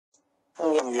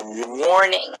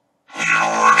Warning.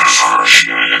 Your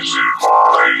discretion is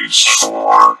advised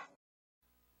for...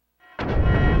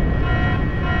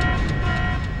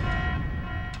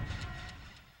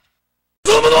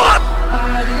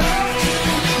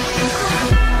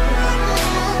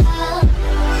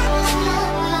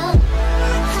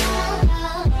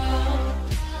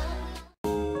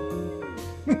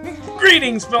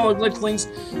 Greetings, fellow glitchlings.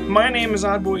 My name is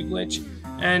Oddboy Glitch,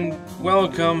 and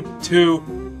welcome to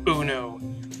Uno.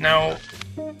 Now,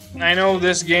 I know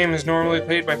this game is normally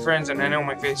played by friends, and I know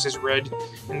my face is red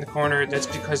in the corner. That's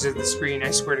because of the screen.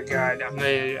 I swear to God, I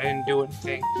didn't do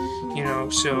anything, you know.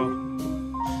 So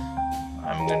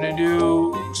I'm gonna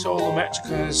do solo match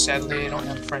because sadly I don't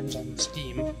have friends on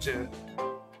Steam to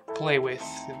play with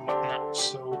and whatnot.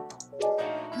 So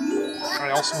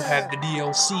I also have the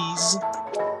DLCs.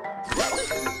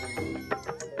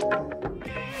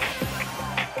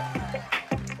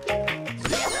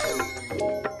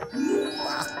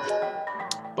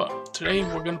 But today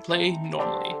we're gonna play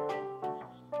normally.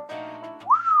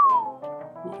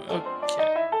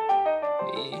 Okay.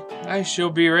 I shall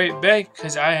be right back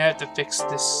because I have to fix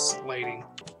this lighting.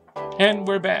 And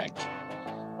we're back.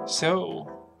 So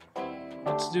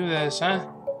let's do this, huh?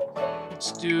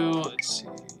 Let's see.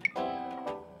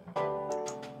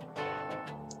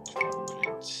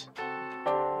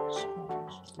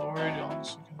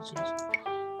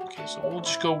 Okay, so we'll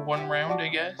just go one round, I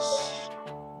guess.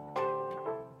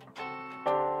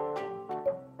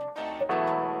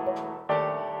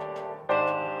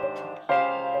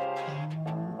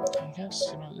 I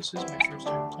guess, you know, this is my first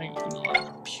time playing Uno on a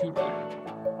computer.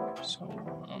 So,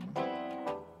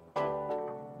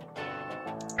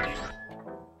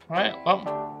 alright, well.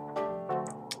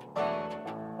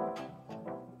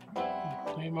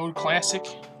 Play mode classic.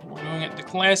 We're doing it the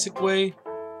classic way.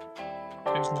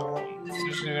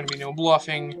 There's gonna be no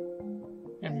bluffing,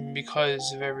 and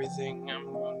because of everything, I'm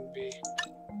going to be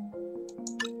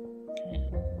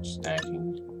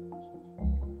stacking.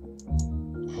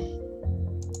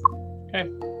 Okay.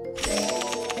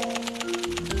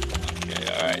 Okay,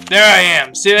 alright. There I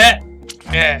am. See that?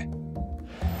 Yeah.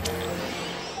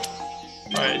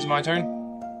 Alright, it's my turn.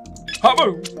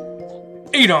 Hubbo!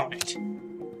 Eat on it!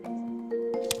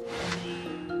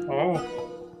 Oh.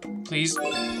 Please.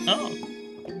 Oh.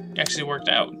 Actually worked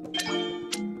out.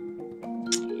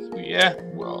 Yeah,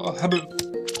 well, how about...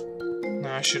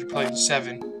 No, I should have played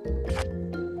 7.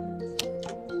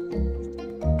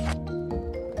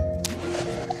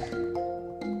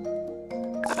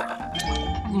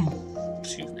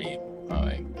 Excuse me.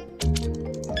 Alright.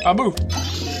 Abu!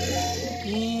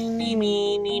 Eeny,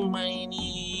 meeny,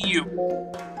 miny, you.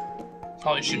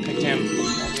 Probably should pick him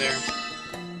over there.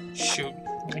 Shoot.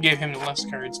 I gave him the less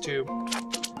cards, too.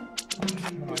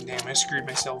 Oh, damn, I screwed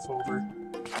myself over.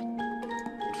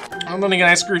 I'm then again,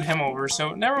 I screwed him over,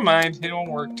 so never mind, it all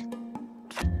worked.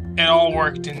 It all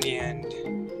worked in the end.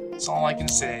 That's all I can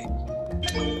say.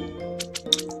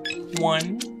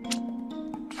 1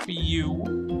 for you.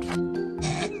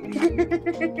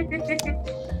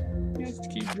 You have to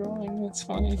keep drawing, that's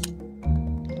funny.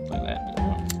 Play that.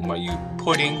 What about you,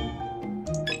 pudding?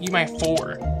 You my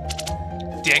 4.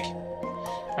 Dick.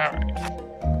 Alright.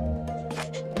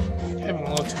 Having a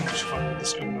little too much fun with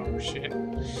this Uno shit.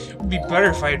 It would be better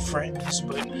if I had friends,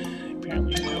 but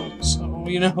apparently I don't, so,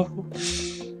 you know,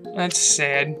 that's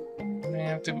sad.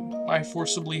 I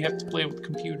forcibly have to play with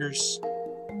computers. No,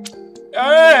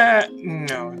 it's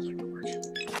not gonna work.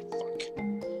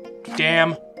 Fuck.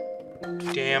 Damn.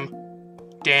 Damn.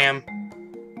 Damn.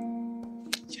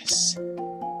 Yes.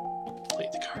 Play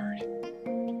the card.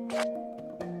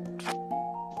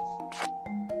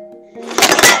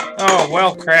 Oh,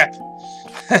 well, crap.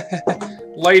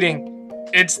 Lighting.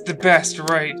 It's the best,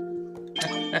 right?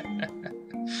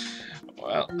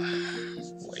 Well,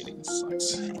 lighting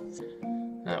sucks.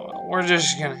 Oh, well, we're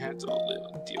just gonna have to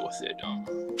deal with it.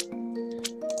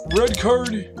 Red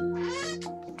card!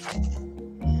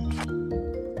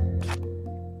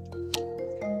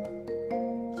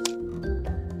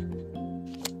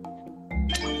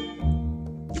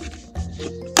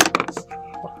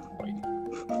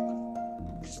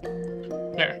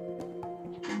 There.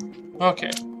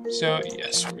 Okay, so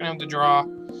yes, we're gonna have to draw.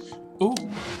 Ooh,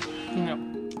 I'm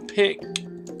gonna pick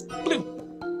blue.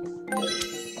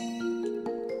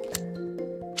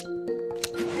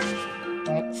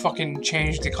 Don't fucking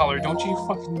change the color. Don't you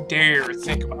fucking dare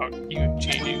think about even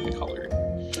changing the color.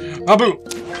 Abu!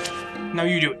 Now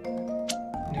you do it.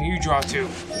 Now you draw too.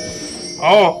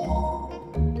 Oh!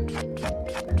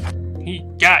 He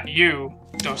got you,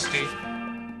 Dusty.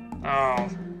 Oh.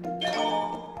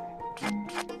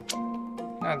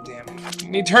 God damn it.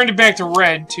 And he turned it back to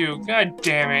red, too. God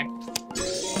damn it.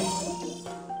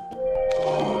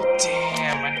 Oh,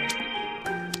 damn.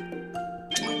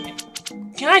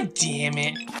 God damn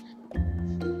it.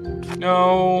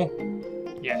 No.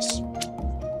 Yes.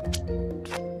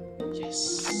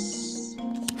 Yes.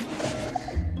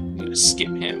 I'm gonna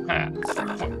skip him, huh?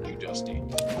 Fuck you, Dusty.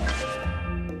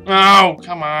 Oh,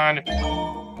 come on.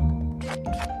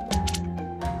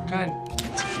 God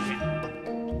damn it.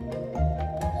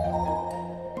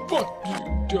 Fuck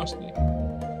you, Dusty.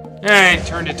 Ah, I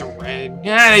turned it to red.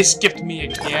 Ah, they skipped me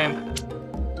again.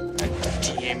 God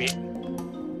damn it.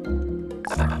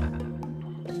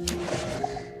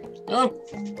 Oh.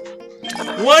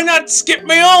 Why not skip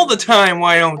me all the time,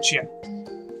 why don't you?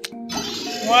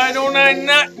 Why don't I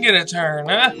not get a turn,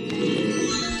 huh?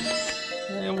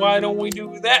 And why don't we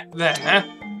do that then, huh?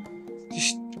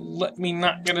 Just let me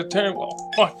not get a turn. Well,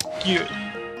 fuck you.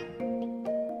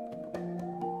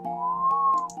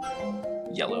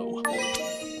 Yellow.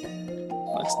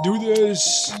 Let's do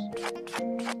this.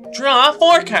 Draw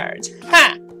 4 cards.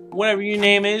 Ha! Whatever your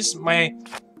name is. My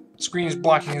screen is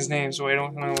blocking his name, so I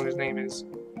don't know what his name is.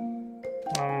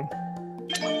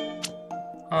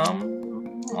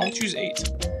 I'll choose 8.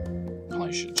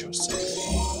 Probably should have chose 7.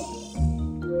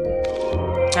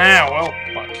 Ah, well,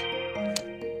 fuck.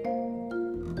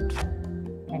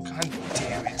 Oh, god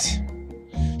damn it.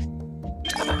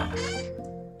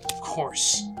 Of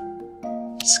course.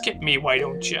 Skip me, why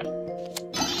don't you?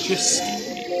 Just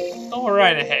skip me. Go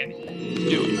right ahead.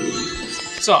 Do it.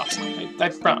 It's awesome. I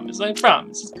promise. I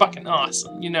promise. It's fucking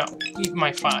awesome. You know. Eat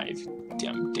my 5.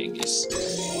 Damn dingus.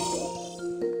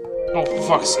 Oh, for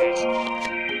fuck's sake.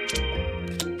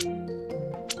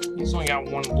 He's only got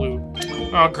 1 blue.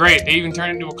 Oh, great. They even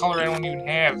turned into a color I don't even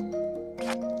have.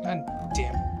 God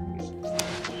damn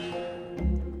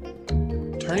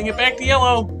it. Turning it back to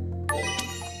yellow.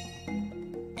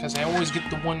 Because I always get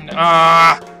the one...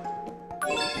 Ah!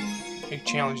 Big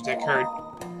challenge that card.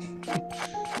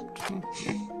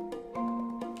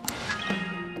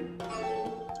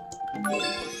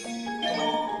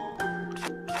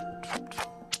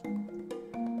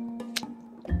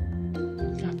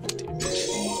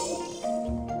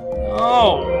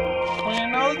 Oh, well,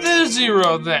 now there's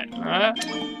 0 then, huh?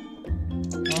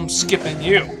 I'm skipping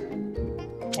you.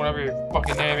 Whatever your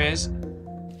fucking name is.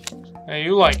 Hey,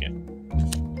 you like it.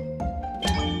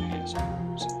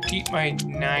 So eat my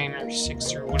 9 or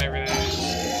 6 or whatever that is.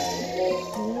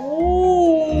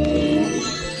 Ooh.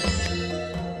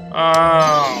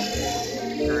 Oh,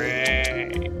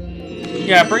 great.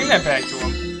 Yeah, bring that back to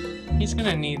him. He's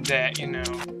gonna need that, you know.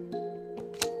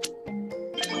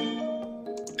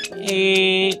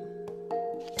 8.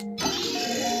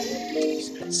 He's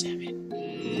got 7.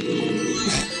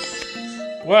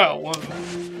 Well, of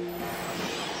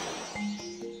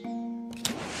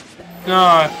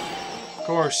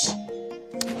course.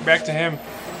 Back to him.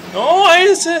 Oh, I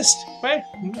insist. Wait.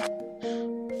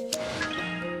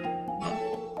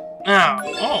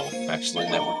 Oh, actually,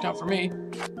 that worked out for me.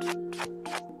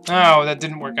 Oh, that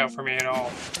didn't work out for me at all.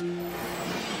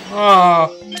 Oh,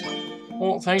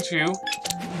 well, thanks you.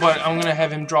 But I'm gonna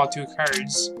have him draw 2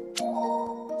 cards.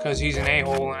 Because he's an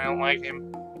a-hole and I don't like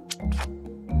him.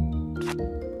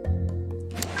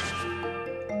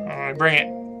 Alright, bring it.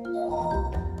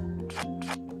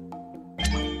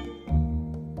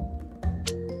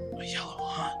 A yellow,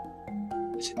 huh?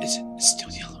 It's still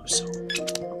yellow, so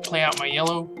I'll play out my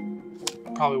yellow.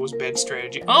 Probably was bad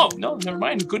strategy. Oh, no, never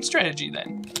mind. Good strategy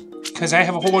then. Because I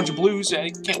have a whole bunch of blues and I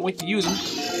can't wait to use them.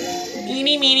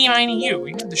 Eeny, meeny, miny, you.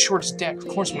 You have the shortest deck. Of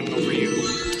course I'm gonna go for you.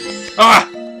 Ah!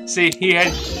 See, he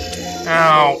had...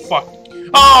 Oh, fuck.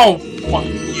 Oh, fuck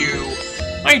you.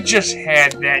 I just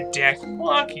had that deck.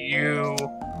 Fuck you.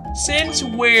 Since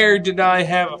where did I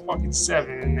have a fucking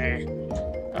 7 in there?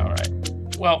 Alright.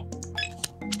 Well,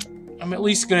 I'm at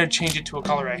least gonna change it to a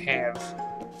color I have.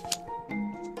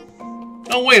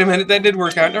 Oh, wait a minute. That did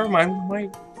work out. Never mind. What am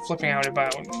I flipping out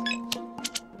about?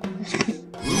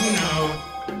 No.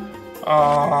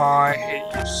 Oh, I hate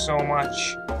you so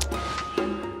much.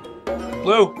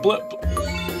 Blue.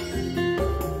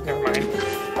 Never mind.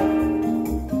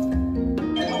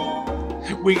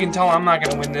 We can tell I'm not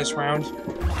gonna win this round.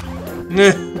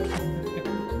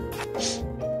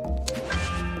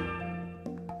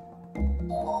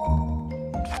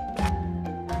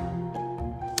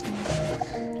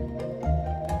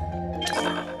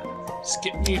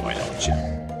 Skip me, why don't you?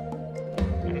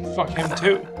 And fuck him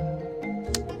too.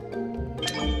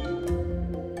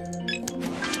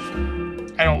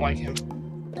 I don't like him.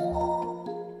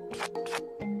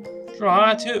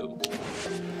 Draw 2.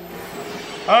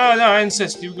 Oh no, I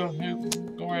insist. You go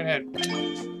right ahead.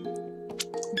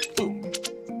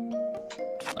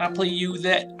 I'll play you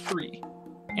that 3.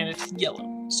 And it's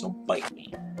yellow, so bite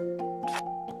me.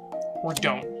 Or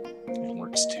don't. It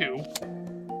works too.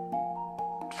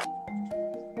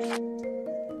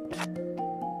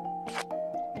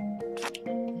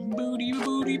 Booty,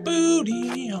 booty,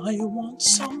 booty, I want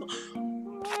some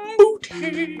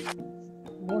booty.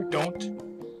 Or don't.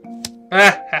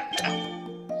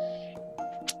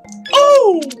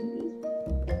 Oh!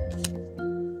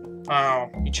 Oh,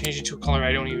 you changed it to a color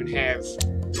I don't even have.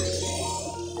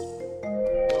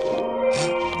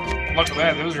 Look at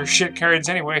that, those are shit cards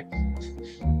anyway.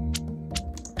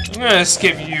 I'm gonna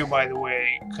skip you, by the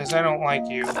way, because I don't like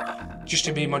you. Just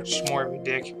to be much more of a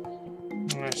dick. I'm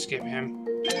gonna skip him.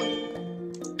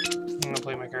 I'm gonna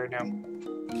play my card now.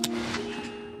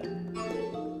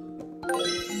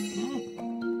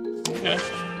 Okay.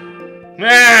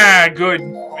 Ah, good.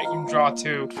 Make him draw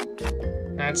 2.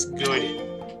 That's good.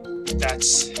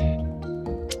 That's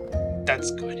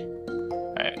good.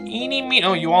 Alright, eeny, meeny.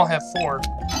 Oh, you all have 4.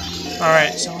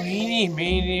 Alright, so eeny,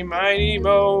 meeny, miny,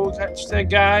 mo. Catch the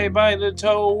guy by the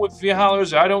toe. If he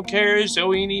hollers, I don't care.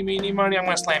 So eeny, meeny, miny. I'm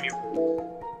gonna slam you.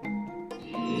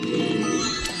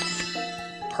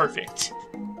 Perfect.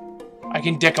 I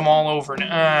can dick them all over now.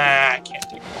 Ah, I can't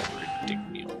dick them over. Dick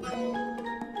me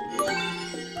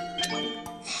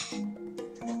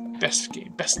over. Best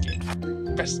game. Best game.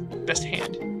 Best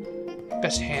hand.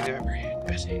 Best hand I've ever had.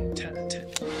 Best hand. 10 out of 10.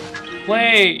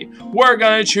 Play! We're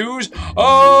gonna choose.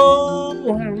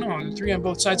 Oh, I don't know. The 3 on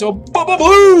both sides. Oh,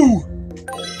 blue!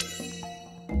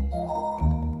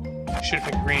 Should've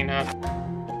picked green, huh?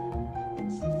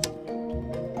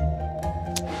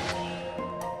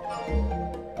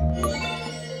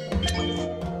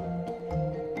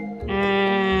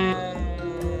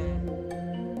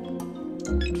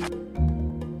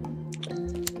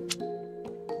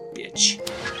 Bitch.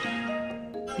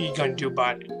 What are you gonna do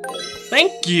about it?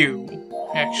 Thank you,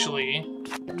 actually.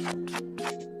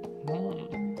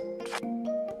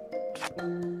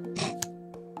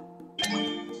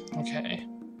 Okay.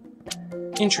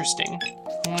 Interesting.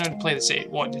 I'm gonna play this 8.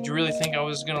 What, did you really think I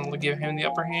was gonna give him the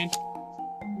upper hand?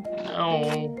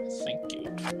 No, thank you.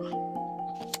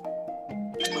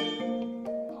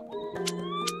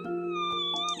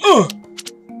 Ugh!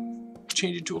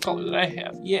 Change it to a color that I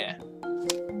have, yeah.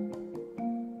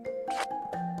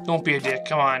 Don't be a dick,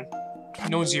 come on.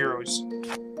 No zeros.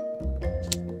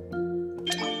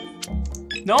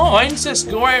 No, I insist.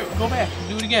 Go back.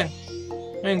 Do it again.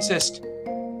 I insist.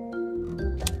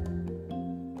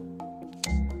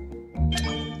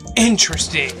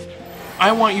 Interesting.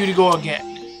 I want you to go again.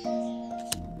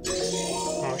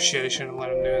 Oh shit, I shouldn't have let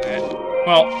him do that.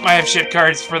 Well, I have shit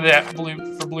cards for that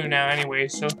blue now anyway,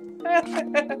 so.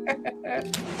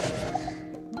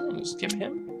 Oh, skip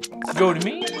him. Go to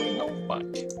me? No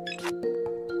fuck.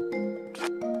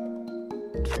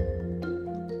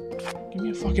 Give me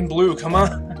a fucking blue, come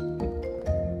on.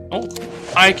 Oh,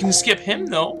 I can skip him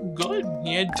though. Good,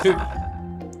 he had 2.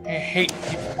 I hate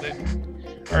people that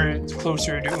are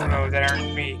closer to Uno that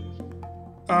aren't me.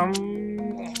 I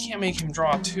can't make him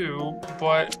draw 2,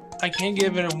 but I can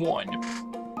give it a 1.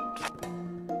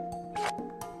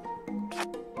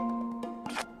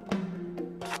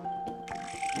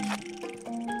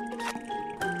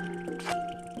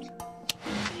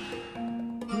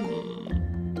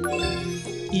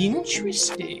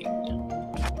 Interesting.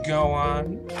 Go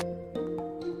on.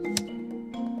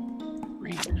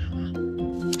 Green.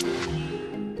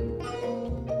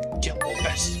 Yellow.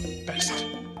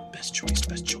 Best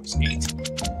choice. 8.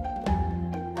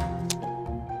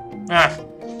 Ah.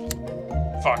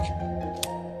 Fuck.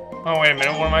 Oh, wait a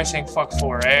minute. What am I saying fuck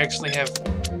for? I actually have...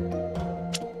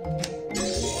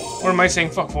 What am I saying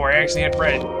fuck for? I actually had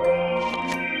red.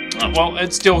 Oh, well,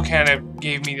 it still kind of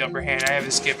gave me the upper hand. I have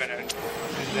to skip it.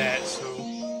 That, so,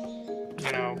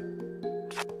 you know.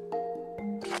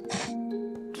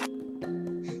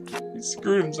 He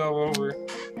screwed himself over.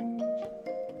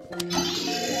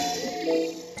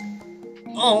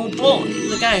 Oh boy,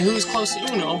 the guy who is close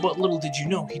to Uno, but little did you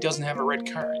know he doesn't have a red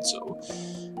card, so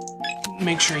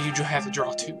make sure you have to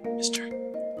draw 2, mister.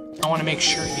 I want to make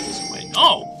sure he doesn't win.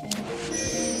 Oh!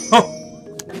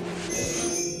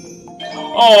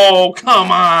 Oh,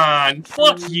 come on!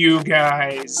 Fuck you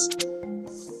guys!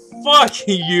 Fuck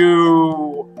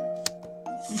you!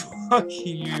 Fuck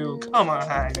you! Come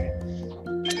on!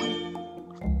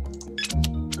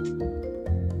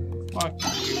 Fuck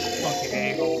you, fucking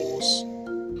a-holes.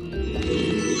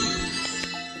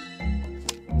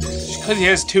 Just because he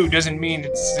has 2 doesn't mean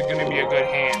it's gonna be a good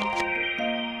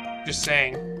hand. Just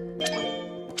saying.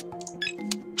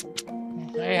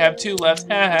 I have 2 left.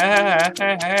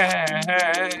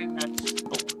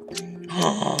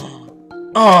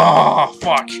 Oh,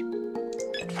 fuck.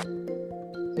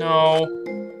 No.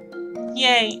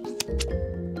 Yay.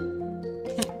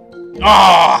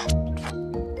 Ah!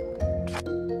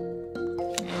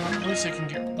 At least I can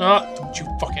do. Don't you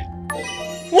fucking.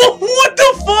 What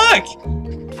the fuck?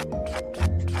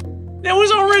 That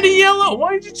was already yellow.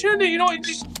 Why did you turn it? You know, I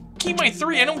just keep my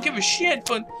 3. I don't give a shit,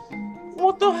 but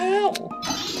what the hell?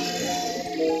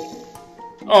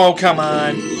 Oh, come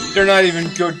on. They're not even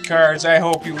good cards. I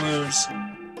hope you lose.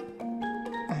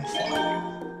 Oh, fuck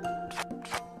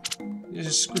you.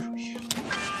 Just screw you.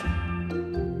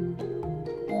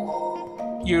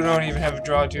 You don't even have a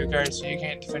draw 2 card, so you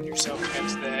can't defend yourself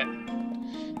against that.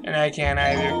 And I can't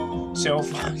either. So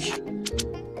fuck.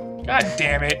 God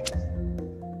damn it.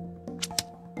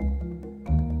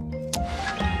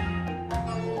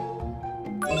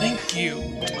 Thank you.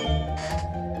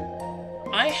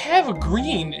 I have a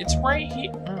green. It's right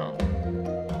here. Oh.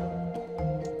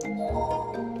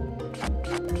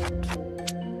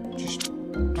 Just.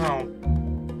 Oh.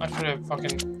 I could have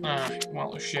fucking.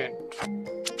 Well, shit.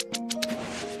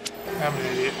 I'm an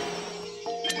idiot.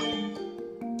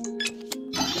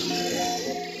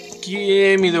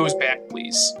 Give me those back,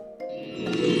 please.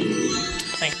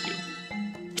 Thank you.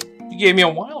 You gave me a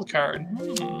wild card.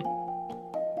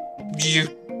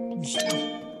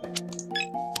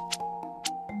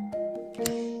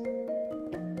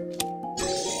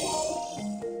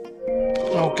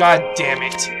 Oh, god damn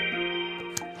it.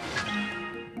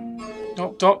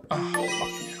 Don't. Oh,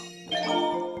 fucking hell.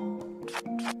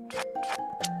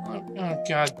 Oh,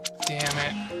 god damn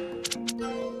it.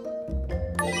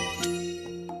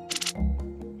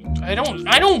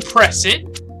 I don't press it.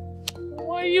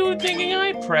 Why are you thinking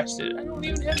I pressed it? I don't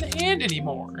even have the hand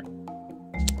anymore.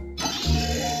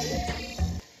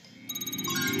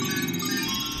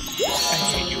 I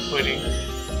hate you, Pudding.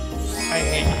 I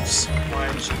hate you so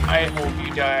much. I hope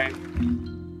you die.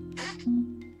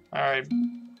 Alright.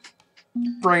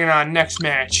 Bring it on, next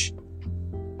match.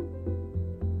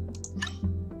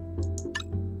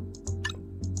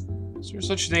 Is there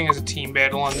such a thing as a team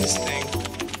battle on this thing?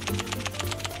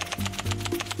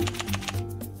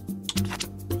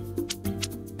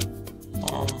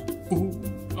 Ooh.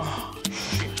 Oh,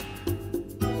 shit.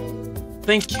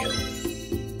 Thank you.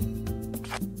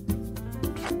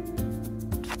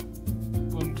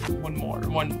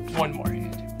 One more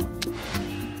hand.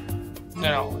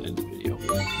 Then I'll end the video.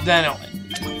 Then I'll end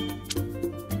the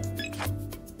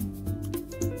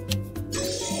video.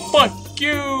 Fuck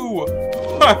you!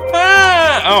 Ha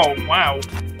ha! Oh, wow.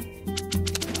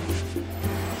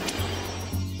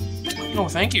 Oh,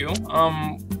 thank you.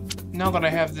 Now that I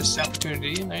have this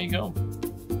opportunity, there you go.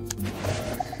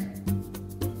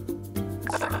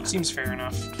 Seems fair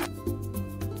enough.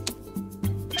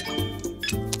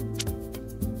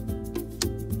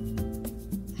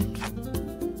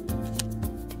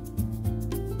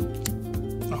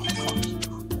 Oh, fuck you.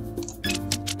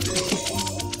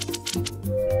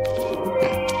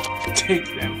 Take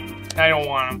them. I don't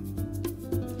want them.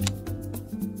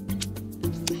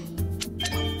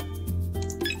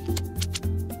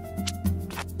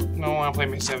 I don't want to play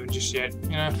my 7 just yet,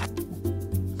 you know?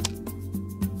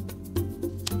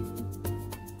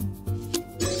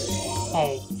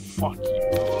 Oh, fuck you.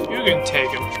 You can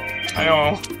take him. I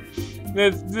don't.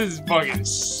 This is fucking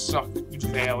Suck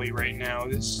Valley right now.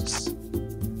 This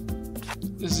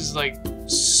is like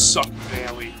Suck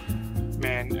Valley.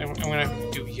 Man, I'm gonna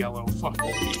do yellow. Fuck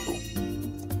you people.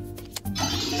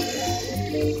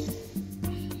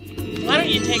 Why don't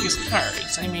you take his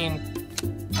cards? I mean,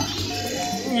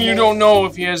 you don't know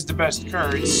if he has the best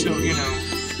cards, so you know.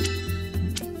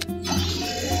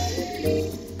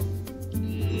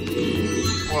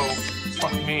 Whoa,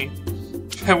 fuck me.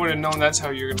 I would have known that's how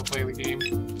you're gonna play the game.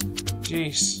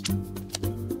 Jeez.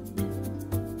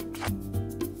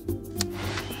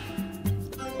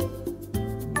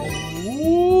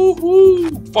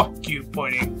 Woohoo! Fuck you,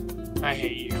 Pudding. I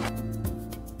hate you.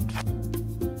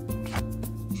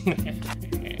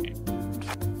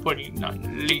 Pudding not in the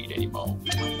lead anymore.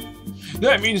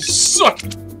 That means suck!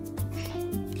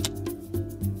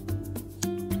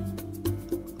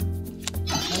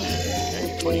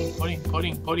 Okay,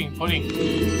 pudding.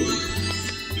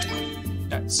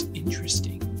 That's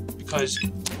interesting. Because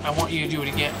I want you to do it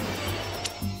again.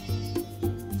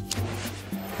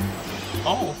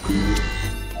 Oh.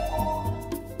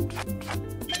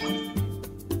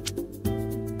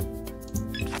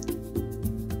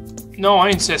 No, I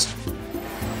insist.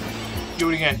 Do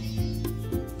it again.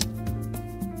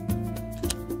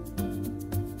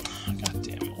 God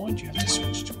damn it, why'd you have to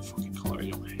switch to a fucking color I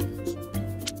don't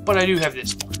have? But I do have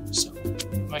this one, so...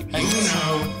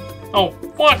 I Oh,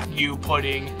 fuck you,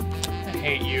 Pudding. I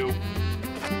hate you.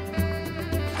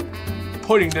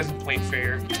 Pudding doesn't play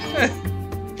fair.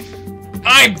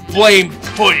 I blame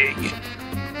Pudding.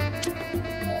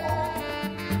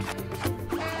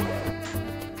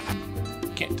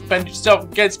 Can't defend yourself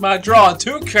against my draw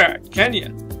 2 card, can you?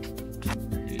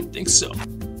 I didn't think so.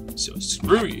 So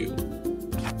screw you.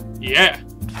 Yeah.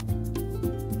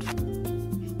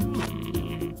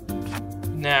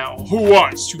 Now, who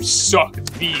wants to suck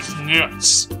these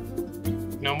nuts?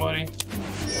 Nobody?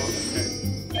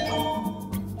 Okay.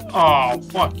 Oh,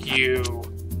 fuck you.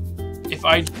 If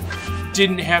I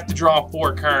didn't have to draw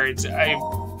 4 cards, I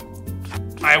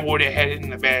would have had it in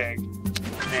the bag.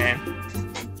 Man,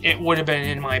 it would have been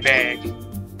in my bag.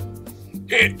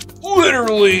 It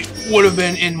literally would have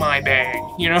been in my bag,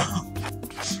 you know?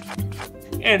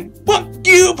 And fuck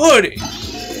you, Pudding!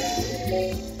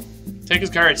 Take his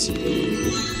cards.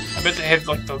 I bet they have,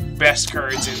 like, the best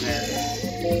cards in there.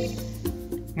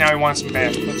 Now he wants them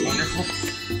back. That's wonderful.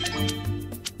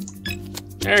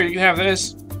 There, you can have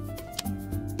this.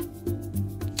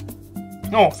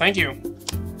 Oh, thank you.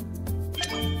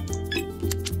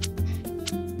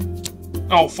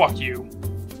 Oh, fuck you.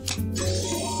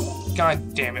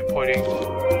 God damn it, Pudding.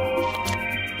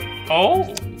 Oh!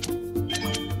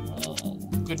 Oh,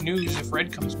 good news if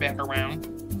Red comes back around.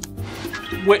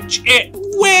 Which it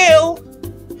will!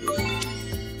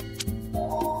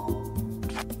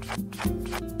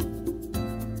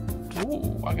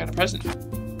 Ooh, I got a present.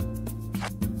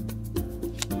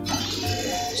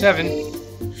 7.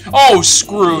 Oh,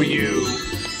 screw you.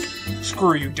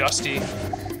 Screw you, Dusty.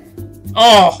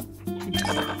 Oh!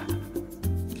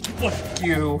 Fuck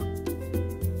you.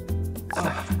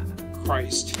 Oh,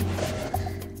 Christ.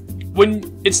 When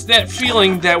it's that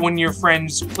feeling that when your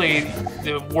friends play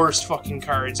the worst fucking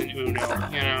cards in Uno,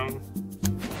 you know?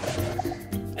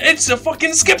 It's a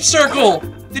fucking skip circle!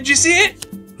 Did you see it?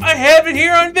 I have it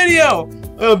here on video!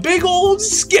 A big old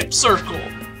skip circle!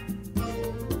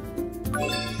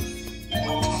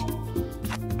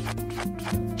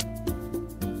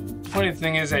 Funny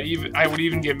thing is that I would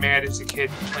even get mad as a kid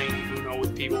playing Uno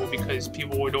with people because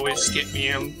people would always skip me,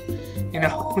 you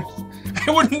know? I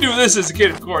wouldn't do this as a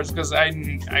kid, of course, because I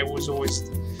was always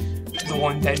the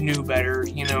one that knew better,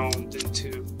 you know, than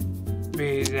to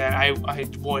be that I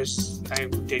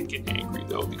did get angry,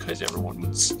 though, because everyone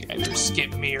would either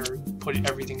skip me or put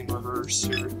everything in reverse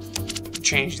or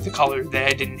change the color that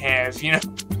I didn't have, you know?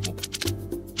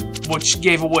 Which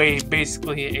gave away,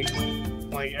 basically,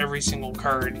 like, every single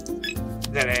card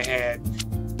that I had.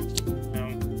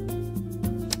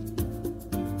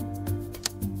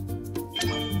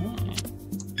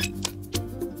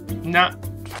 Not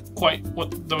quite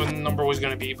what the number was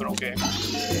gonna be, but okay.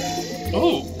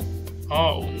 Oh!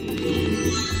 Oh.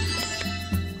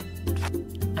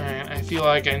 I feel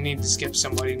like I need to skip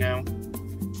somebody now.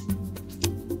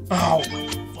 Oh,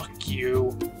 fuck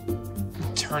you.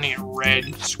 I'm turning it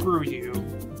red. Screw you,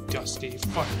 Dusty.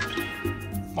 Fuck.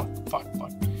 Fuck.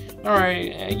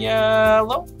 Alright,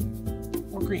 yellow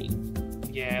or green?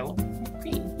 Yellow,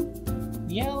 green.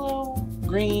 Yellow,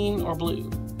 green, or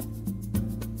blue?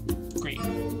 Green.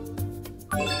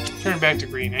 Turn back to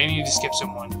green. I need to skip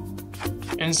someone.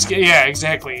 And yeah,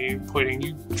 exactly, Pudding.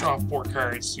 You draw 4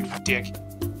 cards, you dick.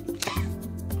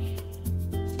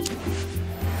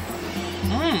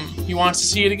 He wants to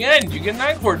see it again. You get an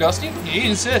encore, Dusty. He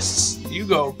insists. You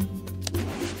go.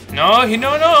 No,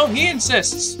 he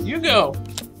insists. You go.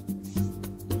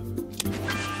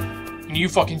 And you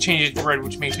fucking change it to red,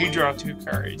 which makes me draw 2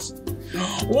 cards.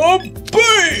 Oh,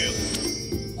 bam!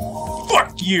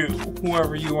 Fuck you,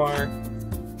 whoever you are.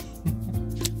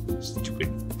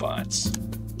 Stupid bots.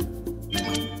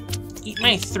 Eat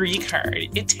my 3 card.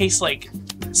 It tastes like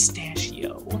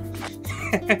pistachio.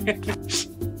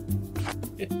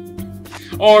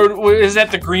 Or is that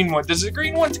the green one? Does the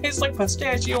green one taste like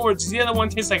pistachio, or does the other one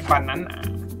taste like banana?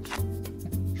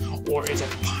 Or is it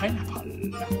pineapple?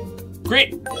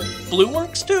 Great! Blue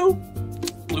works too!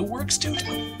 Blue works too!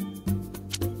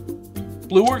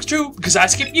 Blue works too, because I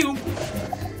skipped you!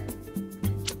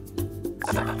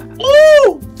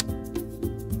 Ooh!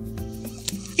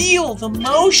 Feel the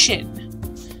motion!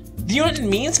 Do you know what it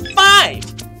means? 5!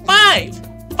 5!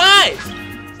 5!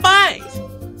 5!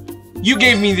 You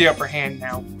gave me the upper hand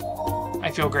now.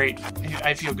 I feel great.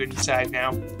 I feel good inside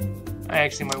now. I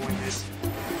actually might win this.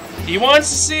 He wants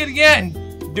to see it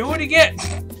again! Do it again!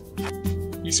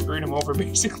 You screwed him over,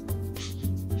 basically.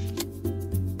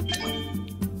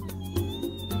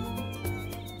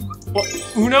 Well,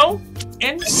 Uno,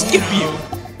 and skip you!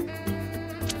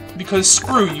 Because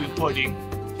screw you, Pudding.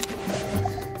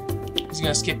 He's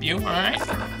gonna skip you, alright?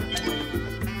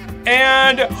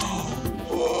 And...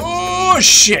 Oh,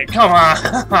 shit, come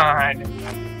on.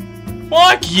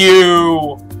 Fuck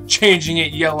you. Changing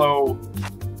it yellow.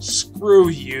 Screw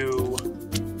you.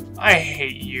 I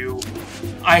hate you.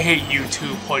 I hate you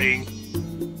too, Pudding.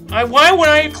 Why would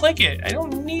I click it? I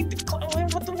don't need to click.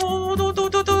 What the?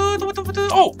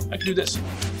 Oh, I can do this.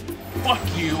 Fuck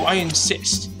you. I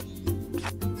insist.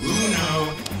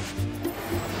 Uno.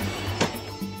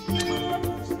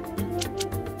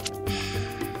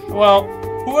 Well,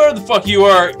 whoever the fuck you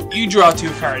are, you draw 2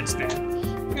 cards then.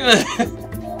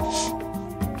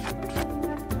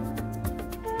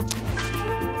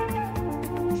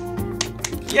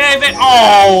 Yeah, then.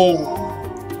 Oh!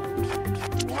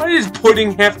 Why does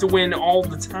Pudding have to win all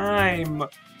the time?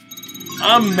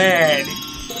 I'm mad.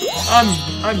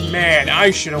 I'm mad.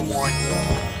 I should have won.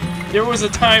 There was a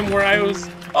time where I was.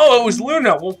 Oh, it was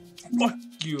Luna. Well, fuck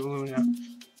you, Luna.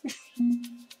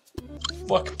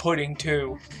 Fuck Pudding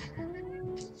too.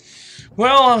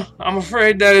 Well, I'm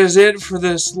afraid that is it for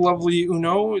this lovely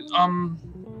Uno.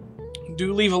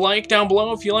 Do leave a like down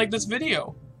below if you like this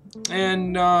video.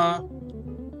 And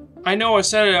I know I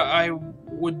said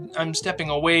I'm stepping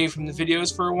away from the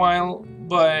videos for a while,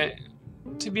 but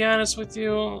to be honest with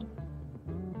you,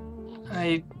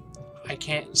 I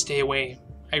can't stay away.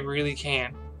 I really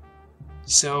can't.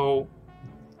 So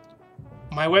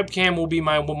my webcam will be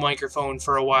my microphone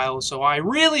for a while, so I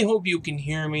really hope you can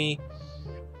hear me,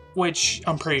 which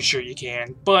I'm pretty sure you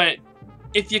can. But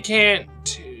if you can't,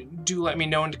 do let me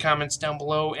know in the comments down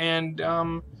below. And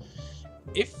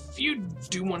if you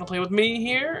do want to play with me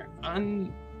here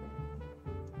on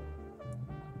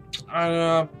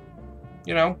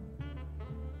you know,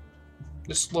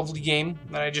 this lovely game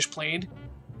that I just played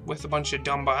with a bunch of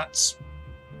dumb bots,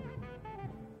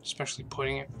 especially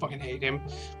Pudding. I fucking hate him.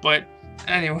 But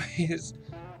anyways,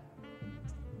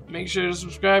 make sure to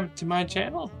subscribe to my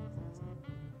channel.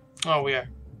 Oh yeah,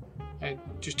 I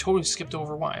just totally skipped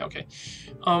over why. Okay,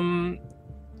 I'm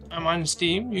on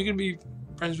Steam. You can be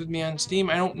friends with me on Steam.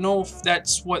 I don't know if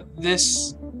that's what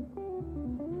this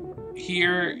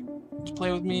here to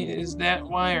play with me is, that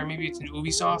why, or maybe it's an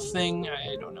Ubisoft thing.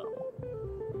 I don't know.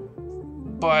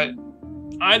 But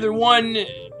either one,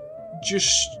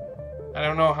 just I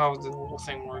don't know how the whole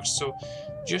thing works. So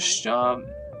just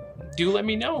do let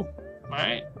me know. All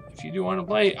right, if you do want to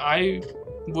play, I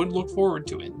would look forward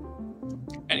to it.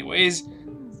 Anyways,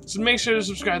 so make sure to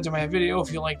subscribe to my video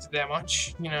if you liked it that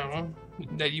much. You know,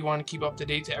 that you want to keep up to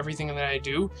date to everything that I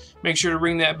do. Make sure to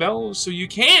ring that bell so you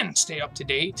can stay up to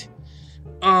date.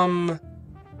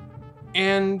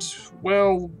 And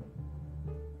well,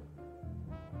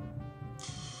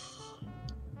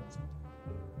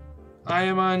 I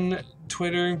am on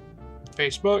Twitter,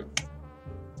 Facebook,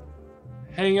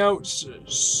 Hangouts,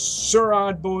 Sir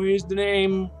Oddboy is the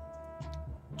name,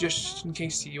 just in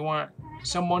case you want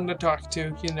someone to talk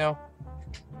to, you know.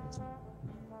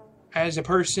 As a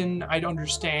person, I'd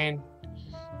understand.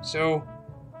 So,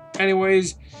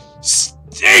 anyways,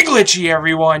 stay glitchy,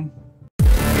 everyone!